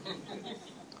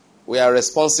 we are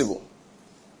responsible.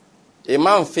 A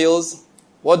man fails,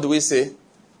 what do we say?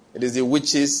 It is the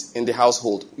witches in the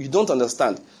household. You don't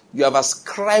understand. You have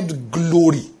ascribed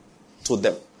glory to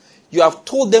them. You have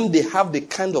told them they have the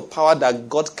kind of power that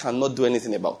God cannot do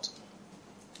anything about.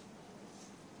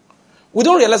 We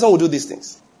don't realize when we do these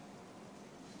things.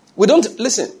 We don't,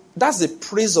 listen, that's the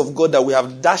praise of God that we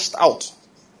have dashed out.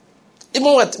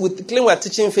 Even with the claim we are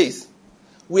teaching faith,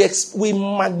 we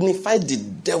magnify the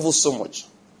devil so much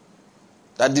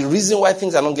that the reason why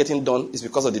things are not getting done is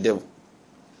because of the devil.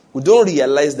 We don't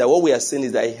realize that what we are saying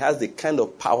is that he has the kind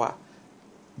of power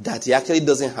that he actually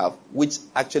doesn't have, which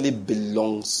actually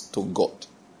belongs to God.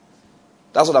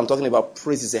 That's what I'm talking about.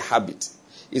 Praise is a habit.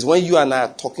 It's when you and I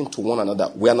are talking to one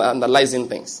another. We are analyzing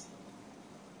things.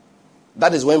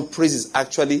 That is when praise is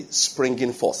actually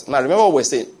springing forth. Now, remember what we're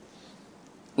saying.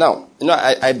 Now,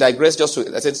 I digress just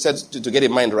to get a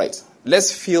mind right.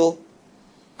 Let's fill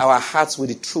our hearts with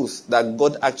the truth that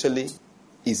God actually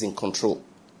is in control.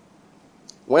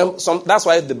 That's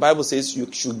why the Bible says you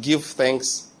should give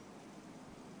thanks.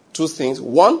 Two things.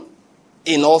 One,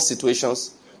 in all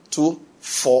situations. Two,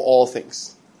 for all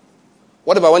things.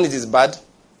 What about when it is bad?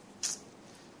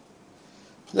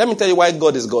 Let me tell you why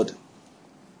God is God.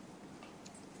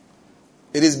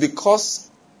 It is because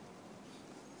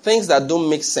things that don't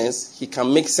make sense, he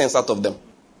can make sense out of them.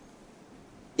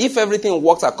 If everything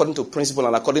works according to principle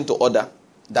and according to order,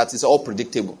 that is all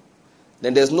predictable,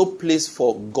 then there's no place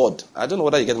for God. I don't know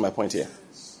whether you get my point here.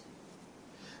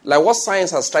 Like what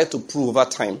science has tried to prove over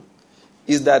time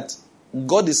is that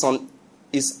God is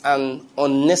an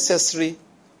unnecessary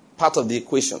part of the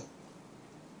equation.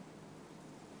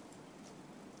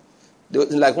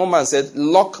 Like one man said,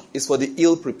 luck is for the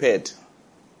ill-prepared.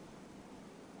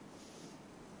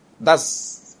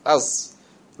 That's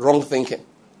wrong thinking.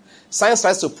 Science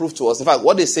tries to prove to us, in fact,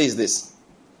 what they say is this,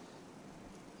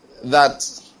 that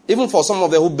even for some of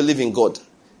them who believe in God,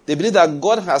 they believe that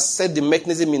God has set the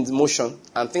mechanism in motion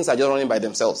and things are just running by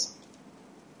themselves.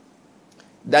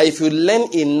 That if you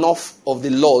learn enough of the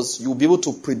laws, you'll be able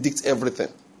to predict everything.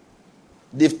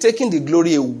 They've taken the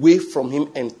glory away from him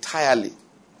entirely.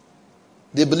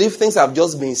 They believe things have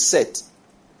just been set,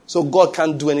 so God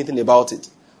can't do anything about it.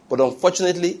 But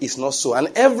unfortunately, it's not so. And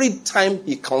every time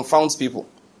he confounds people,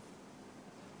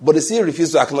 but they still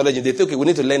refuse to acknowledge it. They think, okay, we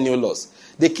need to learn new laws.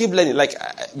 They keep learning, like,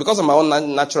 because of my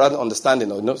own natural understanding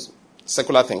of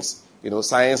secular things,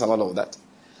 science and all of that.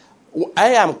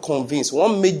 I am convinced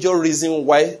one major reason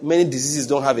why many diseases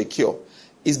don't have a cure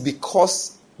is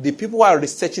because the people who are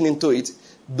researching into it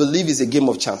believe it's a game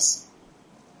of chance.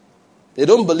 They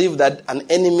don't believe that an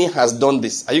enemy has done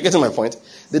this. Are you getting my point?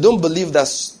 They don't believe that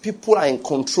people are in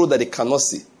control that they cannot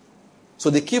see. So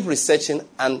they keep researching,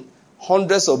 and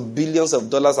hundreds of billions of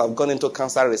dollars have gone into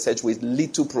cancer research with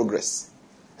little progress.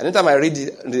 Anytime I read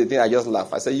the thing, I just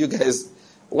laugh. I say, you guys,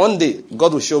 one day,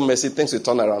 God will show mercy, things will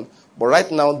turn around. But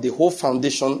right now, the whole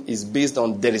foundation is based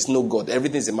on there is no God.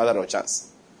 Everything is a matter of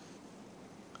chance.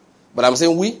 But I'm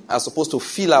saying we are supposed to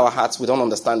fill our hearts with an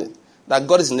understanding that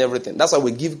God is in everything. That's why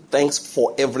we give thanks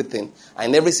for everything.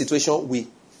 And in every situation, we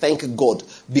thank God.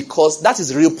 Because that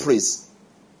is real praise.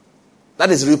 That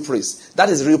is real praise. That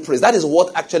is real praise. That is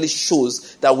what actually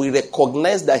shows that we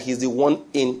recognize that he's the one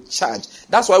in charge.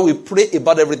 That's why we pray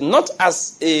about everything. Not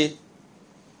as a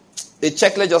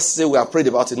checklist, just say we are prayed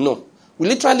about it. No. We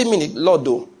literally mean it. Lord,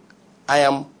 though, I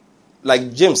am,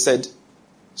 like James said,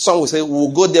 Some will say,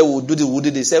 we'll go there, we'll do this, we'll do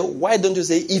this. He said, why don't you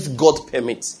say, if God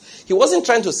permits? He wasn't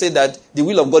trying to say that the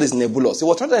will of God is nebulous. He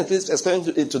was trying to explain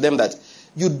to them that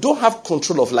you don't have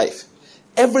control of life.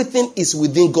 Everything is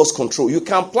within God's control. You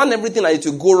can plan everything and it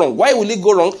will go wrong. Why will it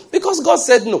go wrong? Because God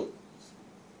said no.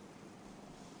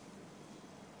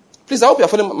 Please, I hope you are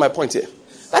following my point here.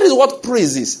 That is what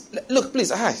praise is. Look,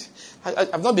 please,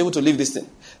 I've not been able to leave this thing.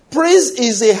 Praise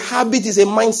is a habit, is a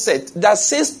mindset that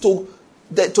says to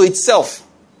itself.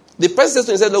 The person says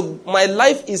to himself, look, my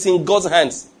life is in God's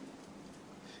hands.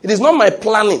 It is not my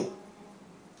planning.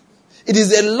 It is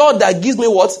the Lord that gives me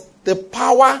what? The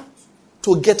power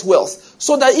to get wealth.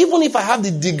 So that even if I have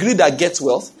the degree that gets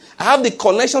wealth, I have the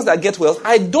connections that get wealth,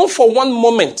 I don't for one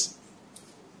moment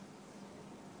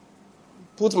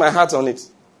put my heart on it.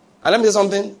 And let me say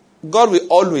something. God will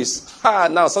always,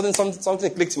 now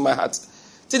something clicked in my heart.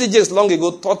 T.D. Jakes long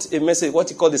ago taught a message, what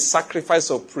he called the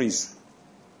sacrifice of praise.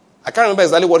 I can't remember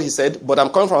exactly what he said, but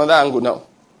I'm coming from another angle now.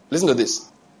 Listen to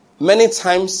this. Many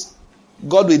times,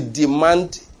 God will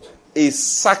demand a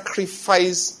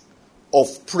sacrifice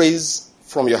of praise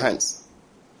from your hands.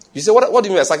 You say, what do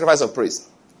you mean by sacrifice of praise?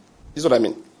 This is what I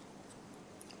mean.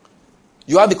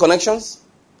 You have the connections,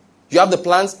 you have the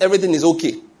plans, everything is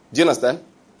okay. Do you understand?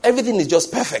 Everything is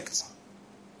just perfect.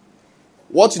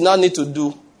 What you now need to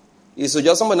do is to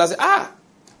just somebody now say,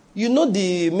 you know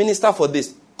the minister for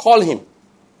this, call him.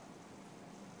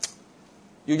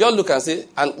 You just look and say,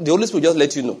 and the Holy Spirit just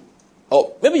let you know.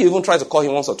 Or maybe you even try to call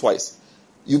him once or twice.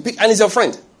 You pick, and he's your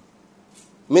friend.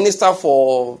 Minister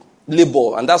for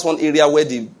labor, and that's one area where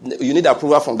you need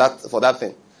approval for that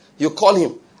thing. You call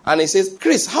him, and he says,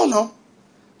 Chris, how now?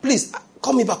 Please,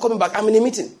 call me back, I'm in a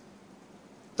meeting.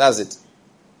 That's it.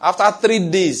 After 3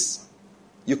 days,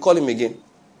 you call him again.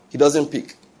 He doesn't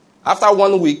pick. After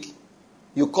 1 week,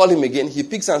 you call him again. He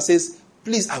picks and says,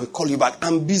 please, I will call you back.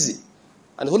 I'm busy.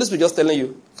 And the Holy Spirit just telling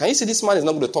you, can you see this man is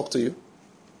not going to talk to you?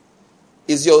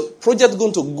 Is your project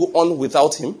going to go on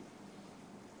without him?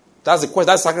 That's the question.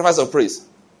 That's sacrifice of praise.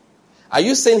 Are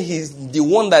you saying he's the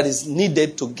one that is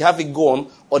needed to have it go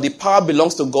on, or the power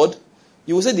belongs to God?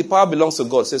 You will say the power belongs to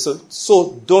God.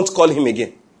 So don't call him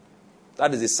again.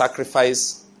 That is the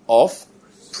sacrifice of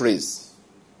praise.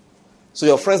 So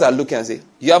your friends are looking and say,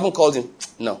 you haven't called him?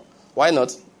 No. Why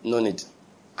not? No need.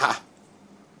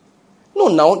 No,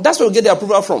 now, that's where we get the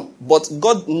approval from. But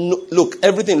God, look,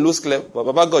 everything looks clear. But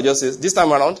Baba God just says, this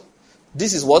time around,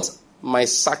 this is what? My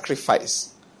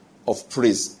sacrifice of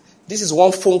praise. This is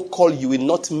one phone call you will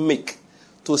not make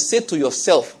to say to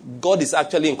yourself, God is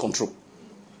actually in control.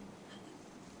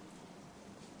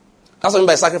 That's what I mean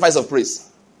by sacrifice of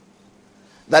praise.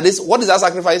 That is, what is that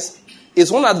sacrifice? It's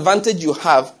one advantage you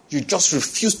have, you just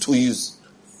refuse to use.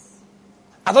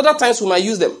 At other times we might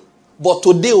use them. But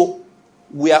today,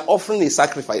 we are offering a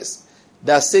sacrifice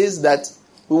that says that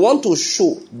we want to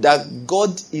show that God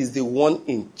is the one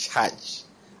in charge.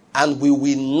 And we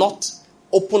will not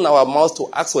open our mouths to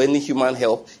ask for any human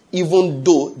help, even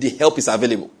though the help is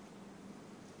available.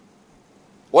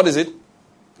 What is it?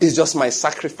 It's just my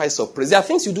sacrifice of praise. There are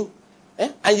things you do.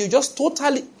 And you just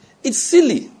totally, it's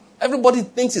silly. Everybody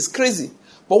thinks it's crazy.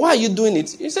 But why are you doing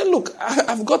it? You say, look,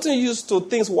 I've gotten used to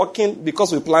things working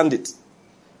because we planned it.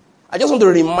 I just want to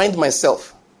remind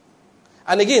myself.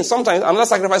 And again, sometimes another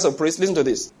sacrifice of praise, listen to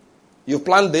this. You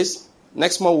planned this,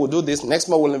 next month we'll do this, next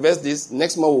month we'll invest this,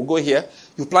 next month we'll go here.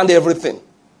 You planned everything.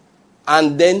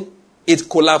 And then it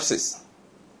collapses.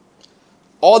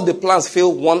 All the plans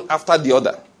fail one after the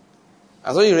other.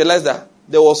 And so you realize that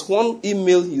there was one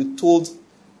email you told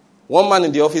one man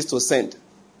in the office to send.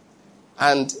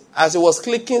 And as he was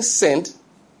clicking send,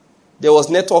 there was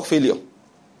network failure.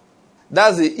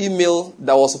 That's the email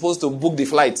that was supposed to book the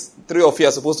flight. 3 of you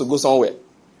are supposed to go somewhere.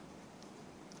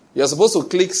 You're supposed to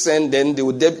click send, then they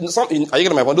would... are you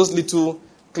getting my point? Those little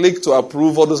click to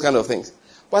approve, all those kind of things.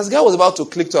 But as the guy was about to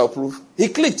click to approve, he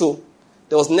clicked to.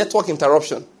 There was network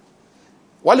interruption.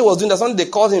 While he was doing that, suddenly they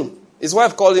called him. His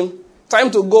wife called him.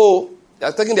 Time to go. They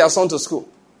are taking their son to school.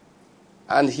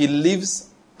 And he leaves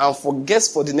and forgets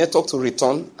for the network to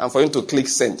return and for him to click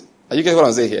send. Are you getting what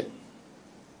I'm saying here?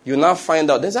 You now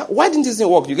find out. They say, why didn't this thing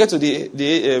work? You get to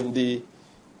the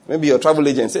maybe your travel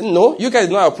agent. Say, no, you guys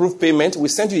did not approve payment. We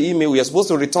sent you email. We are supposed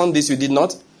to return this. You did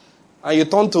not. And you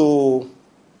turn to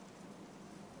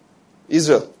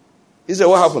Israel. Israel,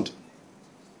 what happened?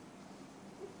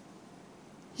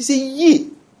 He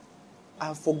said,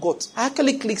 I forgot. I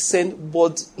actually clicked send,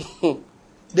 but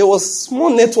there was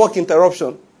small network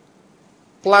interruption.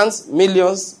 Plans,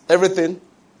 millions, everything.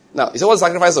 Now, he said, what's the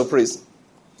sacrifice of praise?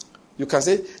 You can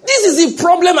say, this is the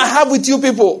problem I have with you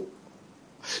people.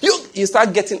 You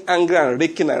start getting angry and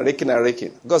raking and raking and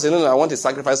raking. God said, no, I want a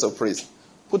sacrifice of praise.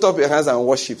 Put up your hands and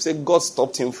worship. Say, God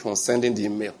stopped him from sending the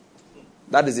email.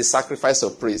 That is a sacrifice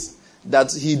of praise.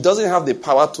 That he doesn't have the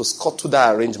power to scuttle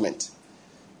that arrangement.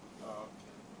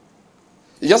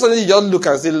 You just look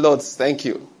and say, Lord, thank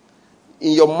you.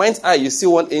 In your mind's eye, you see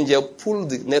one angel pull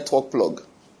the network plug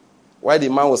while the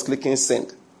man was clicking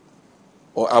send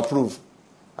or approve.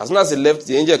 As soon as he left,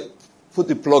 the angel put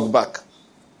the plug back.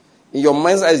 In your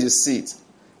mind's eye, you see it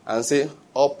and say,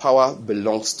 all power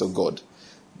belongs to God.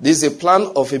 This is a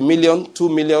plan of 1 million, 2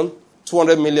 million,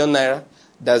 200 million naira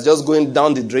that's just going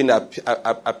down the drain,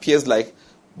 appears like.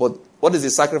 But what is the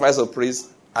sacrifice of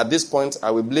praise? At this point,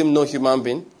 I will blame no human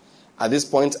being. At this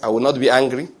point, I will not be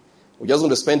angry. We're just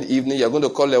going to spend the evening. You're going to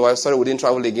call your wife. Sorry, we didn't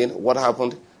travel again. What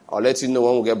happened? I'll let you know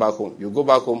when we get back home. You go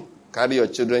back home, carry your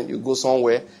children, you go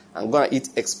somewhere, and go and eat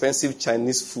expensive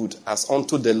Chinese food as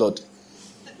unto the Lord.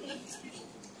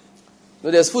 No,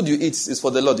 there's food you eat. It's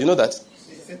for the Lord. You know that?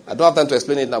 I don't have time to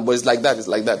explain it now, but it's like that. It's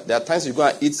like that. There are times you go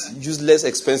and eat useless,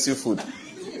 expensive food.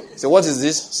 So what is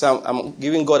this? So I'm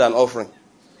giving God an offering.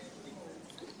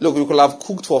 Look, you could have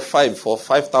cooked for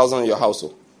 5,000 in your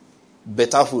household.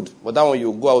 Better food. But that one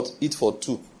you go out, eat for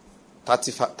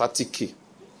 30K.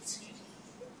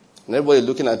 And everybody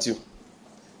looking at you.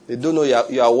 They don't know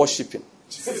you are worshiping.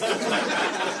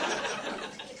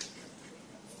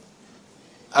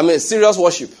 I mean, serious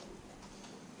worship.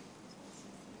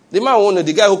 The man won't know,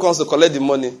 the guy who comes to collect the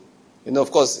money, of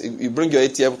course, you bring your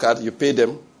ATM card, you pay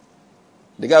them.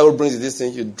 The guy who brings this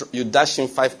thing, you dash him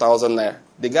 5,000 naira.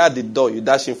 The guy at the door, you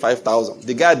dash him 5,000.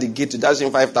 The guy at the gate, you dash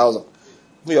him 5,000.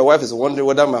 Your wife is wondering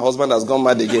whether my husband has gone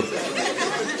mad again.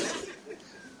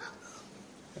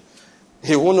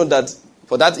 He won't know that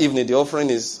for that evening, the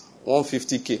offering is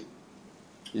 150K.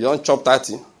 You don't chop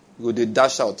 30, you go to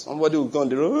dash out. Somebody will go on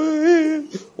the road.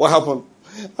 What happened?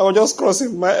 I was just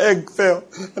crossing, my egg fell,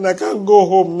 and I can't go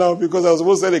home now because I was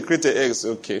supposed to sell a crate of eggs.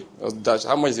 Okay, I'll dash.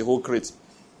 How much is the whole crate?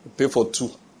 You pay for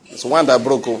 2. It's one that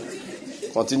broke home.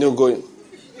 Continue going.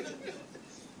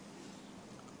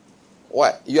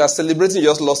 Why? You are celebrating you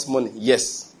just lost money.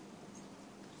 Yes.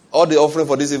 All the offering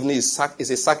for this evening is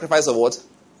a sacrifice of what?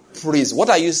 Praise. What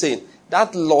are you saying?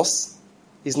 That loss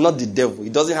is not the devil. He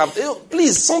doesn't have...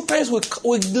 Please, sometimes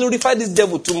we glorify this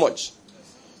devil too much.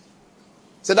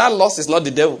 So that loss is not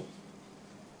the devil.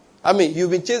 I mean, you've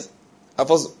been chasing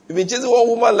one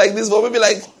woman like this for maybe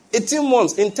like 18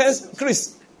 months. Intense.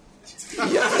 Chris.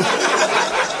 Yeah.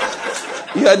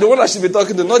 You are the one I should be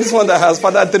talking to, not this one that has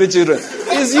fathered 3 children.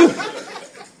 It's you.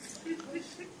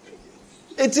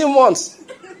 18 months.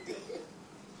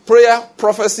 Prayer,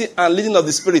 prophecy, and leading of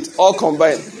the Spirit all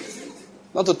combined.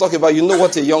 Not to talk about,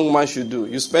 what a young man should do.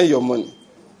 You spend your money.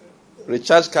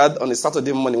 Recharge card on a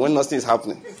Saturday morning when nothing is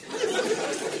happening.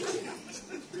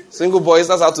 Single boys,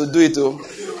 that's how to do it too.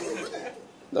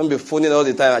 Don't be phoning all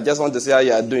the time. I just want to see how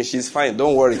you are doing. She's fine.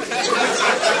 Don't worry.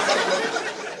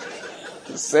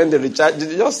 Send the recharge.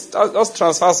 Just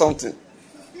transfer something.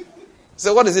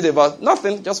 So what is it about?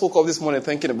 Nothing. Just woke up this morning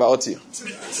thinking about you.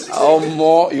 How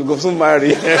more you go to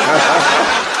marry.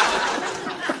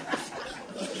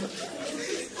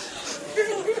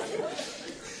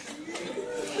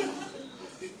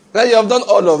 Then you have done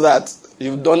all of that.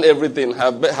 You've done everything.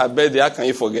 Her birthday, how can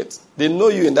you forget? They know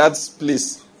you in that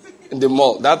place, in the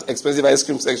mall, that expensive ice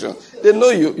cream section. They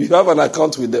know you. You have an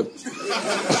account with them.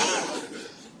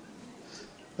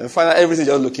 And finally, everything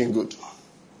just looking good.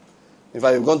 In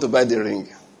fact, you've gone to buy the ring.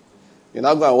 You're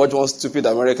now going to watch one stupid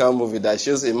American movie that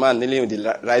shows a man kneeling with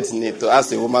the right knee to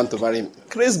ask a woman to marry him.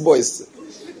 Crazy boys.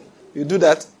 You do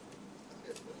that,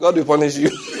 God will punish you.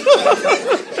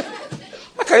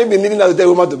 How can you be kneeling down to tell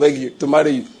a woman to beg you, to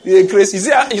marry you? You're crazy.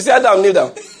 You see her down, kneel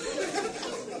down.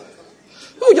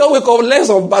 You just wake up, learn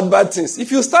some bad things.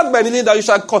 If you start by kneeling down, you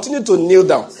shall continue to kneel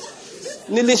down.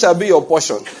 Kneeling shall be your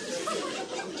portion.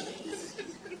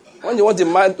 When you want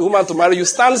a woman to marry you,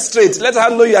 stand straight. Let her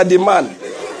know you are the man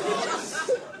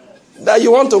that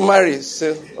you want to marry.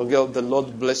 Say, oh girl, the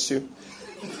Lord bless you.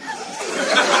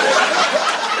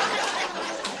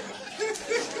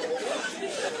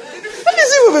 Let me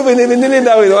see people kneeling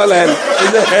down with one hand.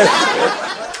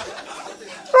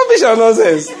 Rubbish and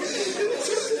nonsense.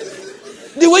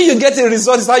 The way you get a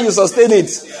result is how you sustain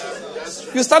it.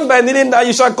 You start by kneeling down,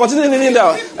 you shall continue kneeling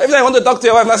down. Every time I want to talk to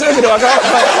your wife, I say,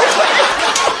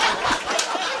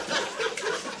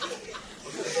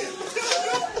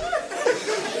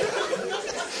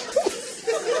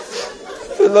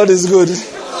 the Lord is good. I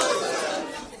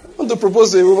want to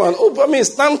propose to a woman.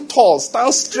 Stand tall,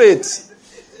 stand straight.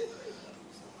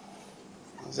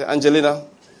 I say, Angelina.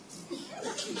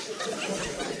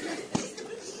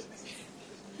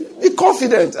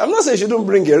 confident. I'm not saying you shouldn't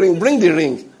bring a ring. Bring the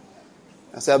ring.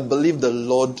 I said, I believe the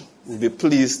Lord will be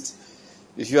pleased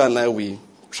if you and I will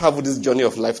travel this journey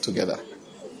of life together.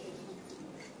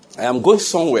 I am going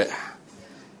somewhere.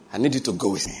 I need you to go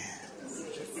with me.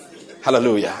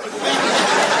 Hallelujah.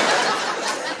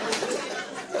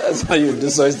 That's how you do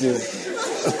such things.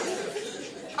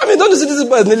 I mean, don't you see this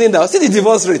boy kneeling down? See the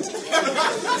divorce rate.